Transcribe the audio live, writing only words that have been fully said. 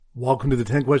Welcome to the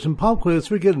 10-question pop quiz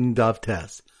for Gittin Daf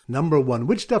test. Number 1.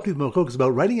 Which Daf is Machok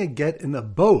about writing a get in a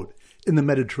boat in the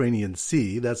Mediterranean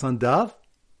Sea? That's on Daf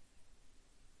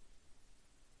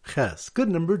Ches. Good.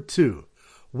 Number 2.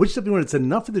 Which Daf when it's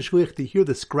enough for the shliach to hear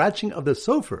the scratching of the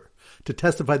sofer to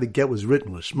testify the get was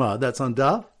written lishma? That's on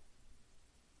Daf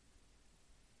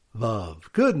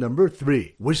Vav. Good. Number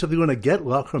 3. Which Daf when a get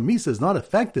lachra misa is not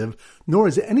effective, nor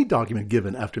is any document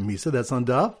given after misa? That's on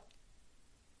Daf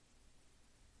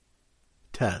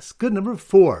Test. Good. Number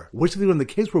 4. Which of the in the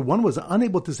case where one was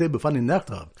unable to say b'fani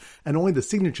nechtav and only the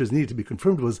signatures needed to be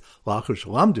confirmed was lachar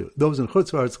shalamdu. Those in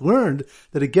Chutz La'aretz learned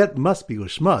that a get must be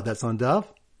lishma. That's on Daf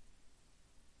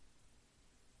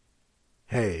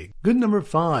Hey. Good. Number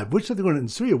 5. Which of the in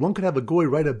Syria one could have a goy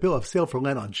write a bill of sale for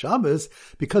land on Shabbos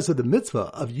because of the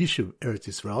mitzvah of Yishuv Eretz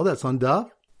Yisrael? That's on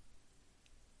Daf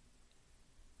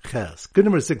Ches. Good.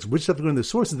 Number 6. Which of the in the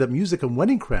sources that music and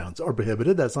wedding crowns are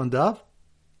prohibited? That's on Daf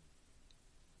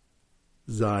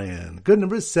Zion. Good.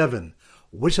 Number 7.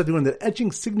 Which of the one that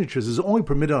etching signatures is only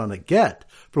permitted on a get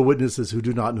for witnesses who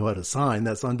do not know how to sign?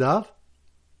 That's on Daf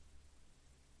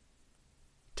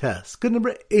Test. Good.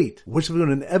 Number 8. Which of the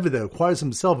one an Eved that acquires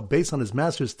himself based on his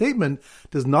master's statement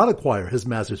does not acquire his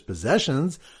master's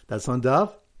possessions? That's on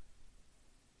Daf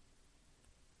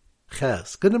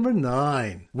Ches. Good. Number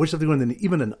 9. Which of the one that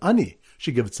even an ani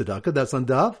should give tzedakah? That's on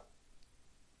Daf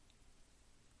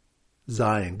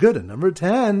Zion. Good. And number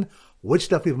 10. Which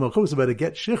Daf of Malchus is about a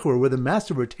get shichur where the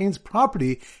master retains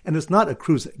property and it's not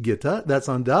accrues gita? That's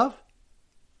on Daf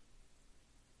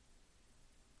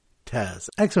Tez.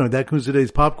 Excellent. That concludes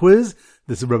today's pop quiz.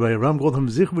 This is Rabbi Aram Goldham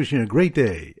Zich wishing you a great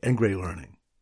day and great learning.